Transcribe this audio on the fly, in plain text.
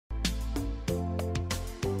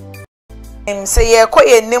Say ye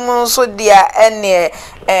koye nimun so dia ene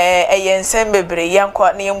ensem bebre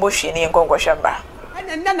yanko na yembohwe ne yanko kwashamba.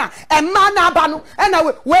 Nana emma na aba no na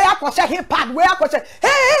we akose hip pad we akose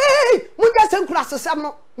hey munya senkura sesam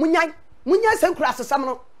no munya senkura sesam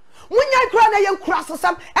no munya kura na yenkura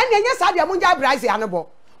sesam ene nya sa dia munya braise anebo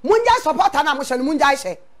munya supporter na mo hye no munya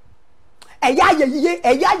hye eya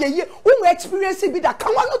ye wo experience bi da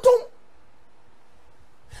kan wano tum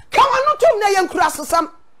na yenkura sesam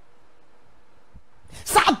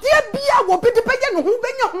sa dia bia wo bi de beye no ho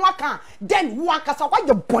benya ho aka then wo akasa wa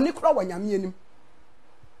ye bone kura wa nyame anim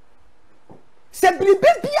se bribe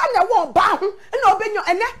bia na wo ba ho na obenyo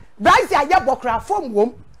ene braise aye bokra fom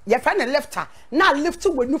wom ye fa na lifter na lift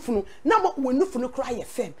wenufunu na wenufunu kra ye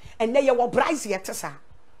fem ene ye wo braise ye tesa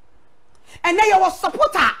ene ye wo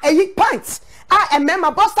supporter eyi points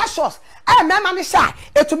emema buster shots emema ni sha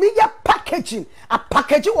etumi ye packaging a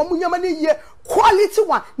packaging wo munyama ni ye quality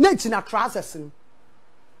one na gina trousers ni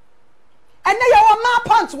ene ye wo ma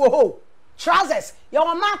pants wo ho trousers ye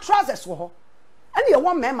wo ma trousers wo ho and you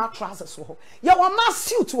want member trousers wo ho you want ma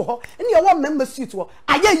suit wo ho and you want member suit wo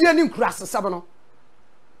aye ye ni nkura sesam no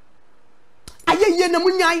aye ye na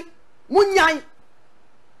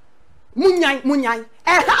munyan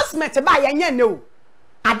enhancement ba ye nya no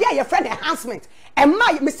ade aye friend enhancement e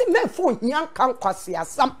ma me se me phone hian kan kwase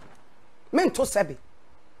asam me nto sebe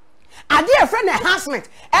ade aye friend enhancement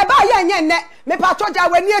e ba ye nya ne me patoja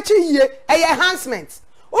wani achi yie e enhancement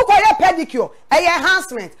ukoye pedicure e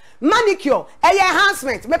enhancement manicure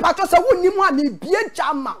enhancement me pato se wonni mu a me bie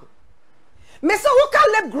jama me se wo ka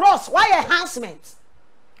lip gloss why enhancement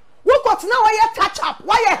wo got now why touch up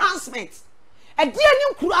why enhancement e die ni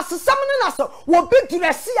nkuru asesam ne na so wo be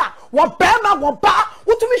dresia wo bema wo ba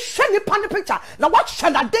wo tumi hwe ni pan picture na what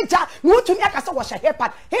should na deja no wo tumi aka se wo hye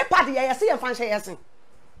hairpad ye se ye fan hye yesen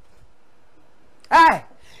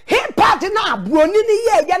hairpad na abroni ni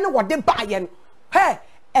ye ne wo de ba ye no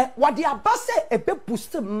what the abase a bit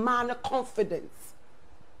boost man confidence.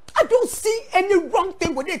 I don't see any wrong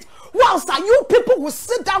thing with it. Whilst you people will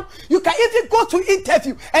sit down, you can even go to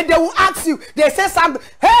interview and they will ask you, they say something,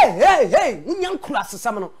 hey, young class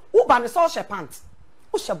samano, who ban the social pants,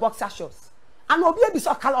 who's your boxer shorts, and will be a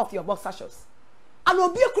bizarre color of your boxer shorts, and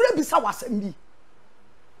will be a great bizarre was me.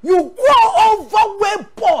 You go over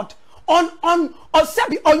board on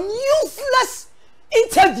useless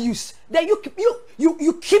interviews that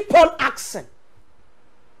you keep on asking.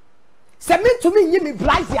 Say me to me, you me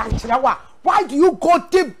blind and why do you go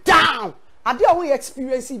deep down? I did only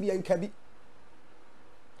experience be and kabi.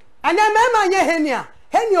 And then mama ye henia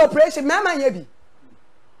operation, mama ye bi.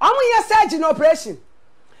 Omo ye surgeon operation.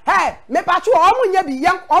 Hey, me pachu omo ye bi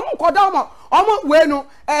young omo koda omo we no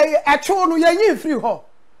echo no ye yin free ho.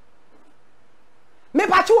 Me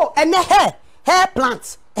pachu and hair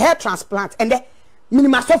plant, hair transplant and the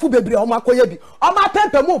minima sofu bebre o makoye bi o ma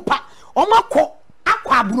pempe mu pa o mako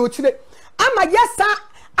akwa abrochire ama yesa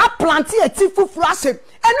a plant eti fufuru asem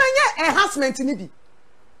eno nye enhancement ni bi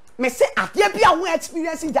me say ade bia wo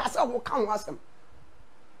experience da say wo kan wo asem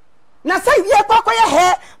na say ye kokoye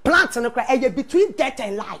hair plant no kra eye between death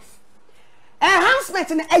and life enhancement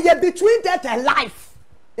na eye between death and life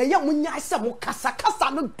ye munya say mo kasa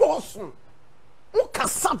no dosun mo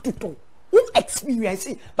kasa duto who experience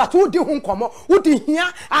it, but who do who come who did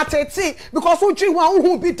here at a because who dream one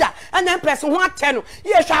who be that and then press 110.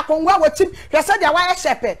 Yes, I can go with him. They said their wife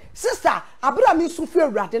shepherd. Sister, Abraham is so fear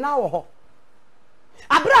rat in our hall.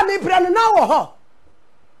 Abraham is brand now ho.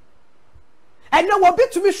 And now will be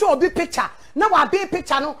to be sure be picture. Now I be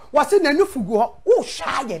picture no was in a new fugu. Oh,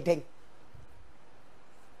 shy then.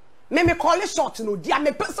 Me call it short no dear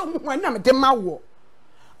me person when I'm the mawo.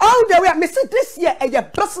 All the way, I say this year is a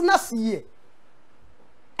business year.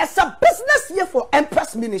 It's a business year for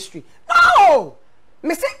Empress Ministry. No!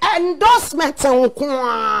 I say endorsement.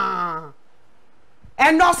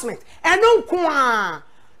 Endorsement. And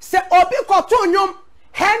say, Obi Kotonyum,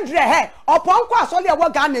 100 head, upon quas only a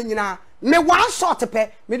work Ghanaian. Me one shot to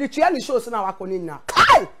pay, me the child shows in our conina.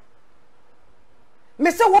 Kai!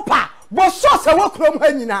 Mr. Whopper, but so say what from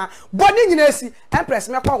Henina, Bonnie Nessy, Empress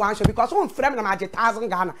me call one show because one friend of 1,000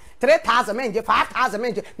 Ghana, 3,000 men, 5,000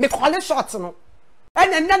 men, me call it shots no.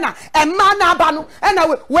 And then Nana, and Mana Banu, and I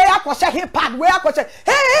where I was a hip pad, where I was a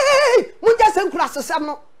hey, Munya sem cross the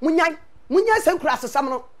summer, Munya sem cross the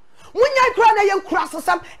summer, Munya crown a young cross the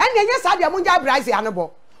sum, and then yes, I am Munya Brise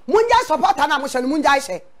Annabo, Munya support an emotion, Munya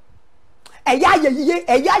say. A ya,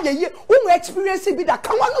 who experience it be that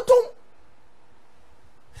come on to.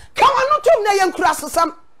 Come on, not to na yen cross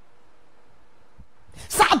some.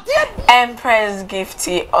 Empress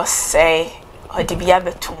gifty or say or the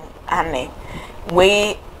biabetum ane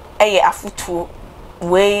we afutu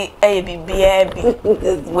we bibia bi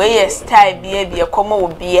we style bia komo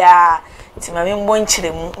obia ti ma me mbɔ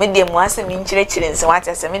nkyerem me de mu asem nkyerɛkyerɛ nse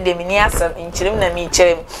wate asem me de me ni asem nkyerem na me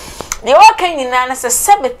nkyerem ne waka nyina na se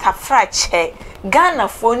sebeta frache Ghana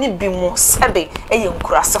fo ni bi mu sebe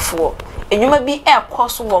nkurasefo enwuma bi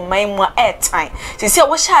ekoso wo man mu time sisi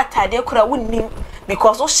wo sha atade kura wonnim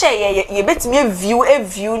because wo share ye betimi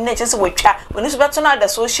view na chese wotwa woni so beto na the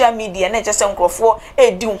social media na chese nkrofo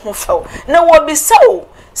edi ho few na wo bi so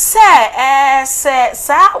se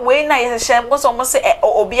sa we na ye hye go so mo se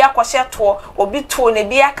obi akwhye to obi to na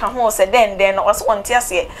bi aka ho se den no so wonte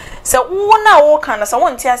ase se wo na wo kan na se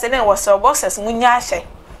wonte ase den wo se boxes munya ahye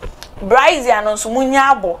Bryce anonso munya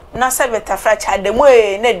abo na sebeta fracha demu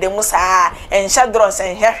na demu saa enhya dross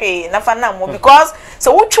enhwe na fa na mo because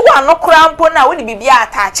so wotwu anokora mpo na wo ni bibia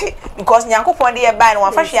atache because nyankopon de ye ban na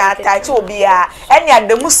wafa hwe atache obi a ene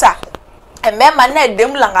ademu sa emema na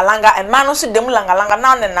demu langalanga emma no so demu langalanga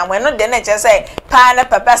na na mo no de na che say pa na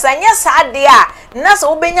papa sa nya sa de a na so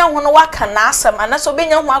obenya ho no waka na asem na so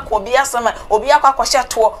obenya ho akọ obi asem obi akwakwhye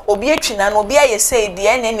to obi atwina na obi aye say de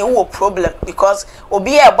ene ne wo problem because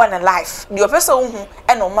obi e born life the person hu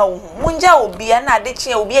e no ma hu munja obi na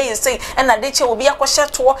adeche obi aye say na adeche obi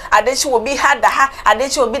akwhye to adeche obi hada ha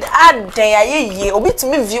adeche obi adan ayeye obi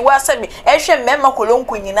timi view asem ehwe mema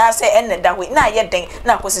kolonko nyina say ene da ho na aye den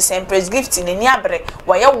na akosisen press gift ni abre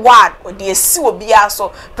waye ward odi esi obi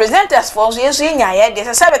aso presenters for yesu nya ye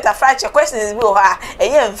de se beta frache questions bi o ha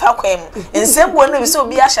eye mfa kwem nsembo no bi se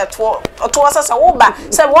obi ahya to sasa wo ba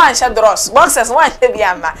se wo anhya dross boxes wo anhya bi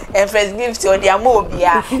ama en press gift odi ama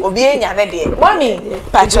obi enya ne de mommy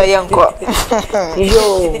pacho ye nko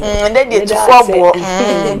yo nde de to fobo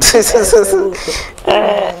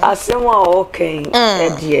asema okay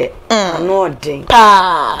edie ano odin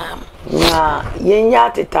na yenya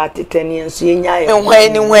tetateni enso yenya ye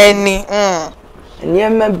hwani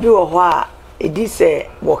nyema bi wo ho a edi se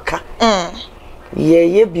woka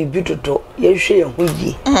ye bibi dodo ye hwe ye ho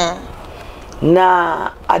yi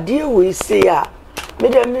na ade we se a me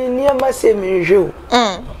de me nyema se me hwe o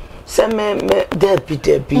se me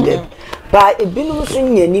debi ba ebinum so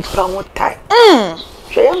nya nipa ho tai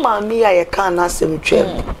hwe ye maami a ye kan na se me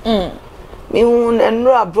twem me hu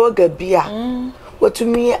enro abroga bi a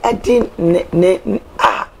watumi adi me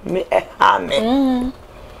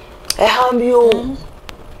ehame o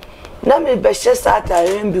na me be hye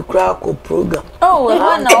satare bi kura ko program na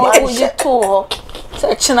o ji to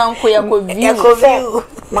se china nko ya ko view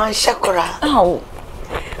man shakora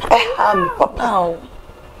ehame papa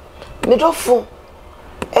me do fu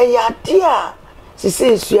ya dia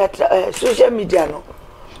sisi social media no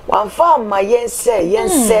wanfa ma yense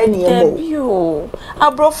ni emo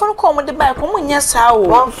abrofo ko mo de ba ko mo nya saa o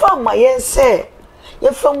wanfa ma yense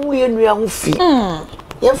yefa mu ye nua ho fi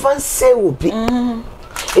yefa nse obi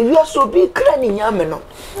ewia so bi kra ni nyame no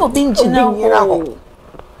obi ngina ho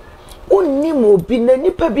onni mo obi na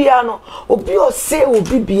nipa bia no obi o se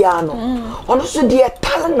obi bia no ono so de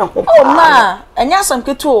tale na ho ma anya sam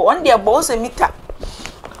keto on de bo se mita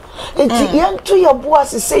enti yanto ye bo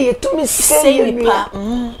asese ye tumi se ye nua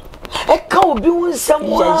e ka obi won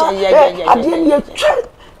samwa ade ne ye twa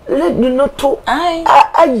le no to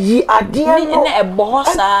ayi ade no na ebo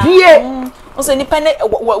sa o se nipa ne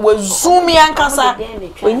wa zoom yankasa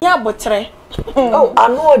onya botre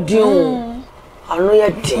ano odin ano ye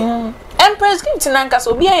din empress gift nankasa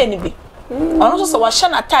obi aye ne bi ono so wa hye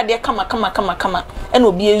na atade kama ena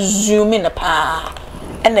obi zoom na pa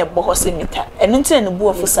ena ebo ho se mita enu nti na bu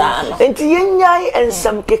ofu saa no enti yenyai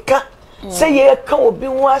ensam keka se ye ka obi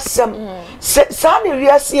ho asem sa ne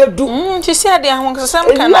wiase edu nti se ade ahon kesem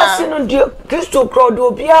kana wiase no de Kristo crowd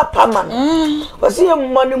obi apama wase ye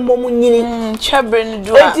mmane mom nyini chabre ne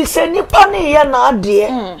du a enti se nipa ne ye na ade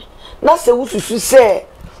na se wususu se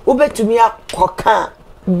obetumi akoka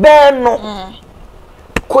be no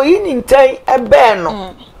koyi ni ntan ebe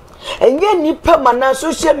no enye nipa mana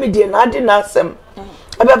social media na ade na asem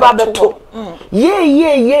ebeba beto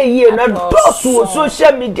ye na dosu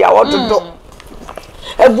social media wododo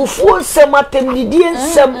ebufu nsem atemnidie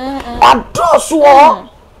nsem adosu wo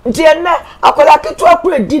nti ene akola ketu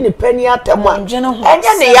akura di ni pani atem a enye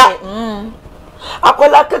ne ya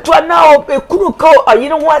akola ketu na ekunu ka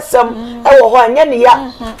ayine ho asem ewo ho enye ne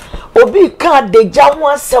ya obi ka deja ho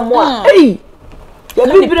asem a ya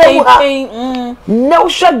bibire wu ha na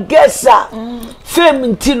usha gesa fame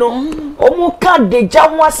ntino omu ka deja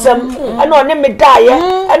ho asem ana one medaye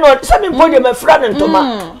ana sami podi me fra ne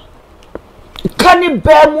ntoma kani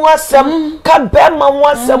be mu asem ka be ma mu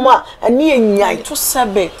asem a ani enyai to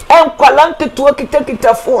sabet enkwala nketu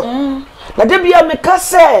kitakita phone na de bia me ka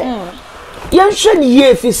se Yenhwe ni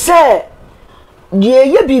ye fi se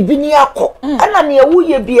ye bibi ni akọ ana ne ewu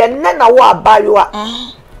ye bi enne na wo abayoa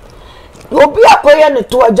obi akoye ne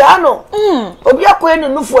to agya no obi akoye ne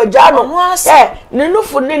nufu agya no ne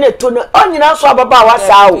nufu ne to no onyina so ababa wa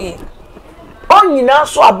saa o onyina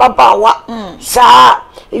so ababa wa saa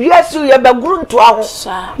wiasu ye beguru nto aho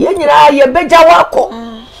ye nyina ye beja wa akọ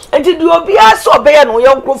enti di obi aso obeye no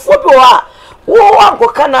ye nkrofo bi wa wo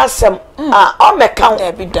ankoka na asem o meka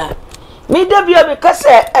ebida me da bia me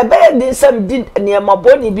kase ebeye din sam di ne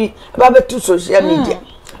maboni bi ba betu social media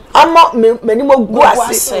ama mani mo gu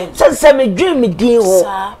ase se me dream me din ho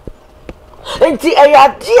enti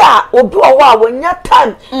eyade a obi owo a wonya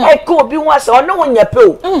time e ka obi ho ase ono wonya pe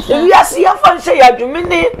o wi ase ya fa nse ya dwumi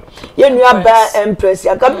ni ye nua ba empress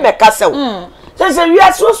ya ka me kase wo se wi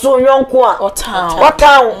ase so nyonko a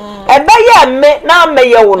otan ebeye me na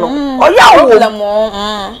meye wo no oya wo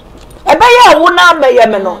ebeye wo na meye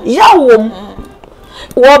me no ya wo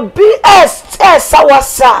wo BS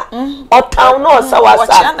sawasa otan no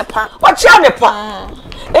sawasa wacha ne pa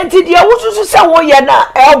enti dia wususu se wo ye na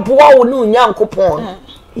eboa wo ne Nyankopon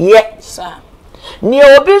ye ni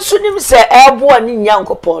obi sunim se eboa ne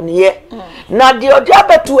Nyankopon ye na de odi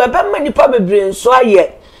abetu ebema nipa bebre nso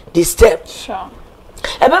aye disturb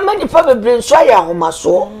ebema nipa bebre nso aye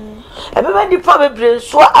ahomaso ebema nipa bebre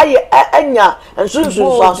nso aye anya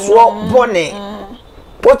nsunsun aso bone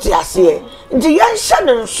woti ase nti yansha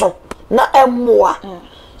ne nso na emoa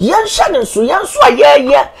yansha ne nso yanso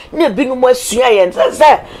ayeye na binum asua ye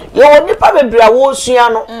se ye woni pa bebra wo sua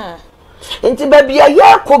no nti babia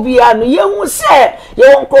ye kobia no ye hu se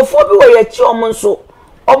ye wonkofo bi wo ye chi omo nso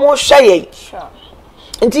omo hwe ye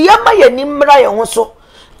nti yama ye nimra ye ho so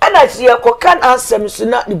ana si ye kokan ansem so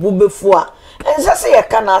na ne bubefu a ense se ye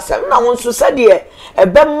kan asem na wo nso se de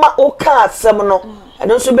ebemma o kan asem no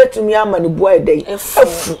eno nso betumi ama ne bua edai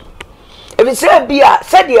afu ebi se bia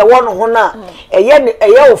se de wo no ho na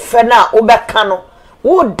eye ofe na wo beka no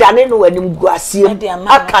wo dane no anim guasiem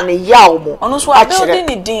aka ne yawo mo ono so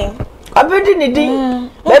abedi ni din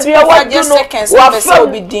baby awadu no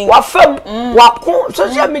wafam wako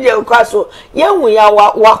social media kwaso yenwu ya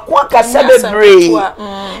wako akasa bebre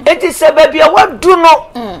eti se baby awadu no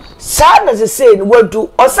sa na se say ni wadu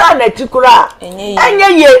osa na tikura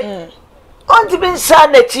enye ye onti bin sa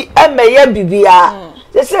na ti emeye bibia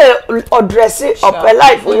they say dress up a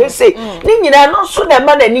life we say ni nyina no so na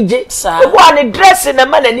ma na nije ebo ani dress na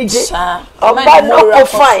ma na nije oba no ko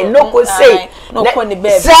fine no ko say no ko ni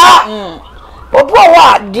baby obo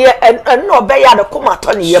wa de no be ya de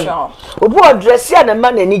komato ne yem obo dress ya na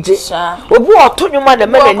ma na nije obo otonwuma na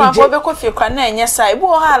ma na nije obo ko fie kwa na enye sai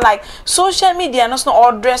obo ha like social media no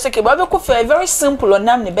all dress ke obo ko fie very simple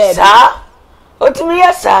onam ne baby otimi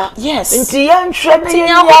yesa yes nti yanhwe ne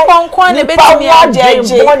ya konkon ne betimi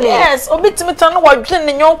ajeje yes obetimi tan no wadwen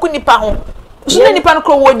ne nyonko nipa ho so ne nipa no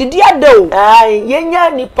kro wodidi adao ai yenya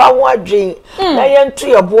nipa ho adwen na yentu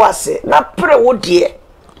yebo ase na pre wo de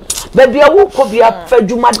baby awu ko bia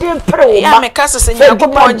fadwumaden pre wo ma ya me kase se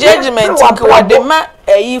Nyankopon judgement ke wode ma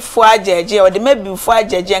ayifu ajeje wode ma bifu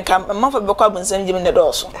ajeje nka mafa bekwa bunsam jimi ne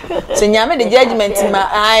doso se nyame de judgement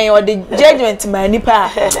ma ai wode judgement ma nipa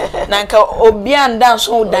na nka obi anda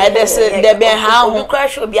so da de be ha ho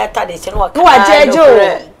crash obi atade che no wa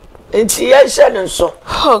jeje enti ya shane nso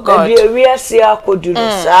oh god bi ewiase akoduru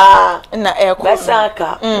saa na eko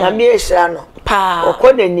besaka na me ehira no pa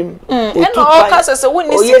okonanim eno o kase se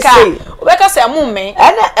woni sika obeka se amume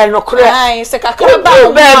ena enokre ai se kakra ba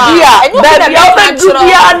baby obedu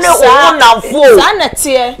bia ne ho namfo sa na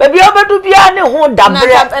tie baby obedu bia ne ho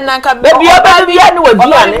dabre baby obedu bia ne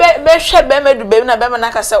waduane be hwe be medu be na be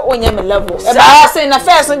na kase onye me level e ba se na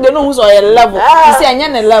first de no hu so ye level se anya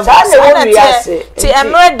ne level sa na tie ti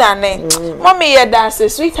emre dane mommy ye dance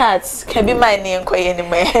sweethearts can be my name koye ni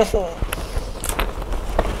me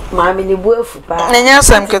Mami ni buefu pa. Nenya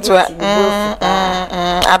sam ketwa.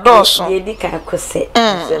 Adoso. Ye di kan kose.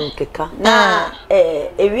 Sam keka. Na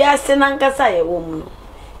ewiase na nkasa ye wo mu.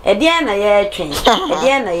 Ede na ye twen.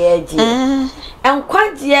 Ede na ye ji.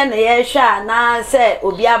 Enkwagye na ye hwa na se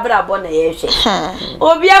obi abrabo na ye hwe.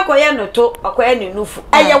 Obi akoye no to, akoye ne nufu.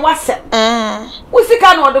 Eye wasem.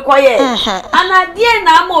 Usika na odekoye. Anade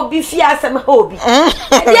na ama obi fi asem ha obi.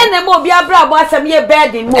 Ede na ma obi abrabo asem ye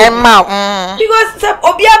burden mo. Emma. Because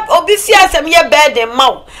obi fi asem ye burden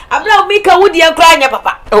ma. Abrabo mi ka wudi akra nya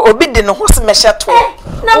papa. Obi de no ho se mehye to.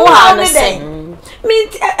 Na mo ha ne den.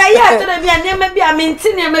 Mint aya to na bia nema bia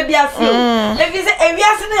minti nema bia fio evi se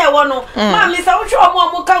ewiase na ye wo no ma mi sa wo hwe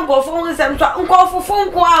omo kan gofo hu nsem to nkofofo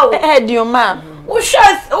nko a o Edio ma wo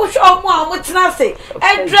hwe mo a mo tena se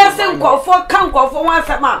e dressing nkofo kan nkofo wan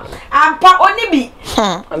sama ampa oni bi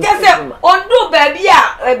just ondu baby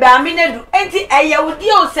a ba mi na du enti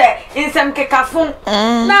eyawudi o se nsem kekafon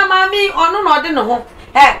na mami onu no de ne ho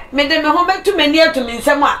me de me ho betu mani atu me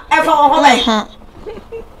nsem a e fa ho bai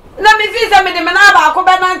na me fi se me de me na ba ko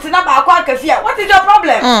be na nti na ba ko akafia what is your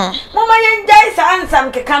problem mama yenjai sa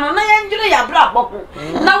ansam keka no na yenjure ya bra bo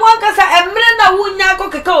na wankasa emre na wunya ko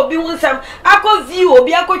keka obi wunsam akọ view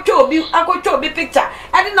obi akọ obi picture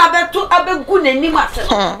ade na betu abegu nanim ase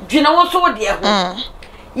dwina wo so de ho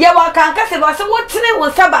ye wa kan kase ba se wo tene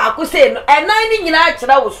wo saba akose no enan ni nyina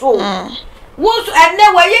akira wo so wo so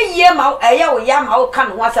enne wa ye yie ma eye wo ya ma wo kan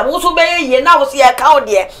ho asem wo so be ye yie na wo se ye ka wo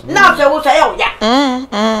de na fe wo so ye wo ya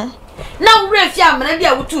na wure fi amana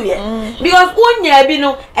bia wutu ye because wonya bi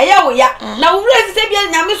no eye wo ya na wure fi se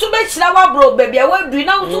bia nyame so be kira wa bro ba bia wa du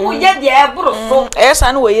na wo so wo ye de e bro so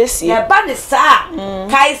sa no wo ye sie ye ba ne sa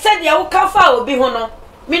kai se de wo ka fa obi ho no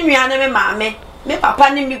me nua ne me maame me papa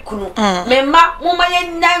ne me kunu me ma mo ma ye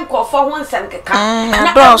nyan nkofo ho nsem keka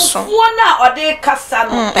na afuo na ode kasa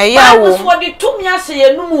no ba so ode tumi ase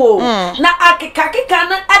ye numu o na akeka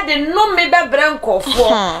na ade no me bebre nkofo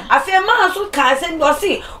afi ma so ka se ndo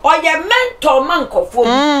si oye mentor man nkofo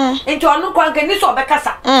enti onu kwa nke ni so be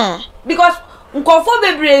kasa because nkofo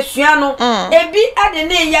bebre sua no ebi ade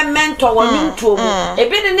ne ye mentor wo ntuo mu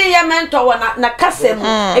ebi ne ye mentor wo na kasa mu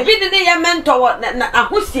ebi ne ye mentor wo na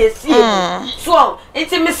ahosiesie mu so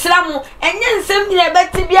enti misramu enye nsem nyina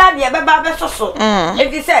beti bia de be ba be soso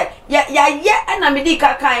ebi say ya ye na medi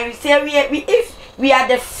kaka we say if we are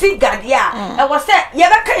the figure there e was say ye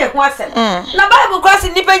be ka ye ho asem na bible cross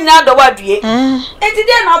nipa nyina do wadue enti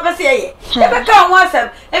de na obese ye be ka ho asem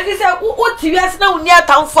ebi say wo tiwiase na woni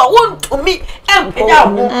atamfo wo ntumi empenya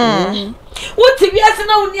ho wo tiwiase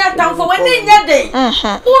na woni atamfo woni nya de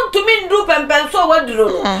wo ntumi ndu pempen so waduro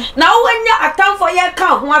no na wo nya atamfo ye ka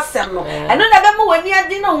ho asem no eno na be mo woni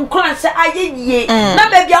ade na nkran se ayeyie na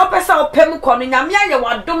be bia wo pesa opem ko no nyame aye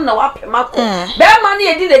wadom na wapem akọ be ma na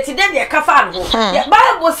ye di leti de ka fa no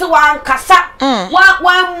Bible se wa nkasa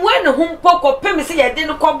wa mwe ne ho mpoko pem se ye de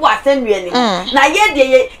no kobo asanua ni na ye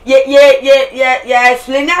de ye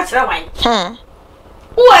explain achira wan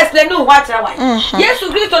who explain no what achira wan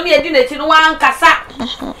Yesu Kristo ni ye di na ti no wa nkasa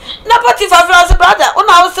na Potiphar friends brother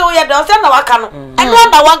una wo se wo ye de o se na waka no eno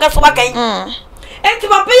na wa nkasa waka yi enti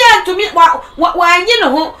papa ya ntumi wa anyi ne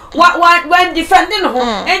ho wa defend ne ho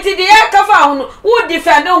enti de ya kafa ho no wo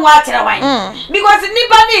defend ho achira wan because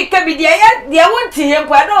nipa ni ka bi de wonti he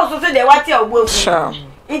mpo ado so se de wate ogbo fu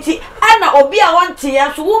enti ana obi a wonti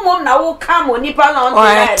ya so wo mom na wo ka mo nipa na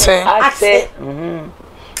wonti ate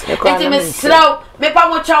enti mesraw me pa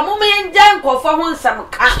mo cha mo me njan nkofo ho nsam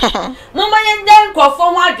ka mo ma njan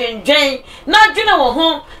nkofo ho adwendwen na dwene wo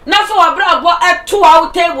ho na so ABRABO eto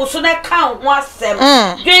out table so na ka ho asem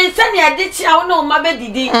dwen se ne ade chi a wo ma be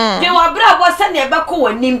didi dwen ABRABO se ne be ko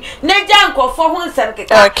wanim na njan nkofo ho nsam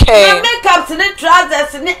keka na makeup ne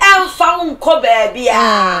trousers ne emfa nko ba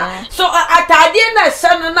bia so atade na se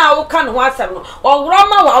no na wo ka ho asem no owro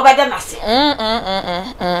ma wa obeda na se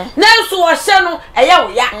na so wo se no eye wo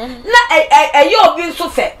ya na eye obi so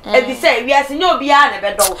fe ebi say wi ase nye obi a na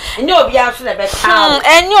be do nye obi a so na be ta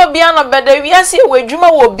enye obi a na be do wi ase we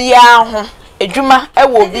adwuma wo obi a ho adwuma e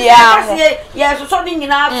wo obi a ho ye so ni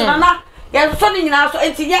nyina so na ye so ni nyina so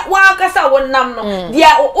enti wa kasa wonnam no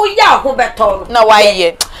dia o ya ho beto no na wa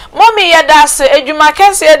ye mommy ye da se adwuma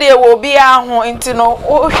kase de wo obi a ho enti no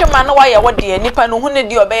o hwema na wa ye wo de nipa no hu ne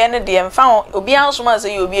de obeye ne de mfa ho obi a so ma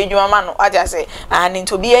se ye obi adwuma ma no aja se ani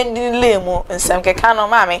nti obi andi lemu nsam keka no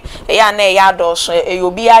mame e ya na e ya do so e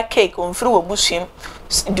obi a cake o mfiri wo busuem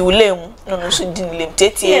di ulemu no so di lem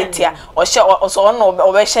tetia o hye o so no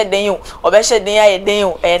obehye den ya ye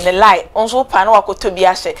den ne lie onso pa na wakoto bi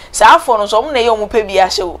ahye sa afo no so mo na ye o mo pa bi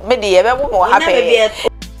ahye o me de ye be mo ha pe